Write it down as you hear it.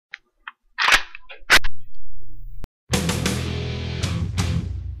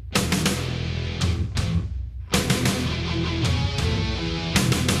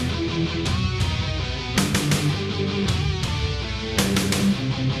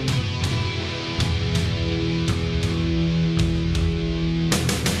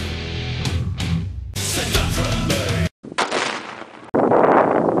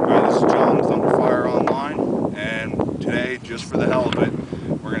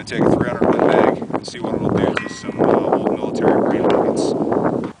take a 300 Win Mag and see what it'll do to some old military green nuggets.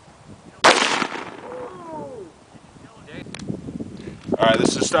 Alright, this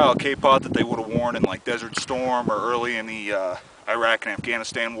is the style of K-pot that they would have worn in like Desert Storm or early in the Iraq and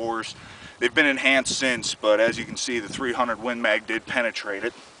Afghanistan wars. They've been enhanced since, but as you can see, the 300 Win Mag did penetrate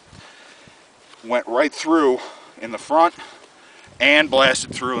it. Went right through in the front and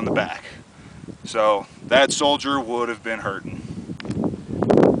blasted through in the back. So that soldier would have been hurting.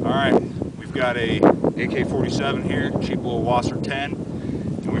 Alright, we've got a AK-47 here, cheap little Wasser 10,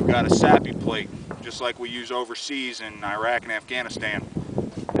 and we've got a SAPI plate, just like we use overseas in Iraq and Afghanistan.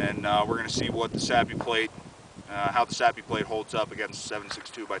 And we're going to see what the SAPI plate, how the SAPI plate holds up against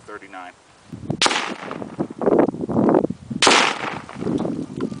 7.62 by 39.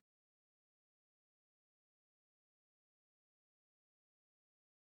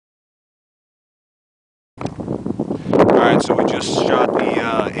 Alright, so we just shot the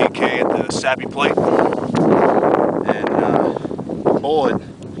AK at the SAPI plate, and the bullet,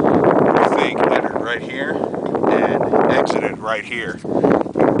 I think, entered right here and exited right here.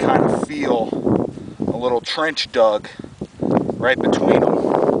 You can kind of feel a little trench dug right between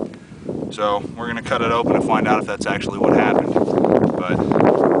them. So we're going to cut it open to find out if that's actually what happened, but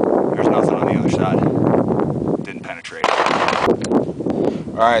there's nothing on the other side. Didn't penetrate.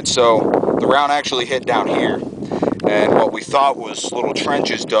 Alright, so the round actually hit down here. And what we thought was little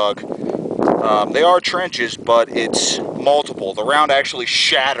trenches dug, they are trenches, but it's multiple. The round actually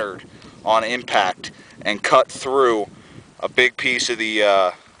shattered on impact and cut through a big piece of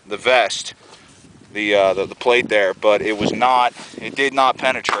the vest, the plate there, but it did not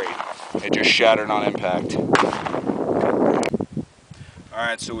penetrate. It just shattered on impact.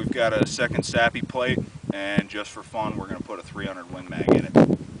 Alright, so we've got a second SAPI plate, and just for fun, we're going to put a 300 Win Mag in it.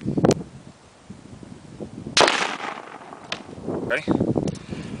 Ready?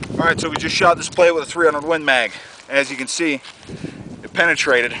 Alright, so we just shot this plate with a 300 Win Mag. As you can see, it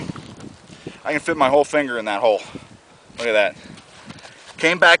penetrated. I can fit my whole finger in that hole. Look at that.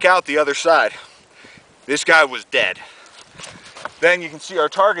 Came back out the other side. This guy was dead. Then you can see our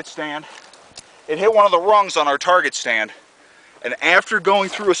target stand. It hit one of the rungs on our target stand, and after going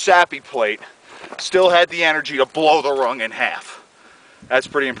through a SAPI plate, still had the energy to blow the rung in half. That's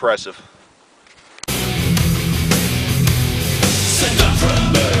pretty impressive.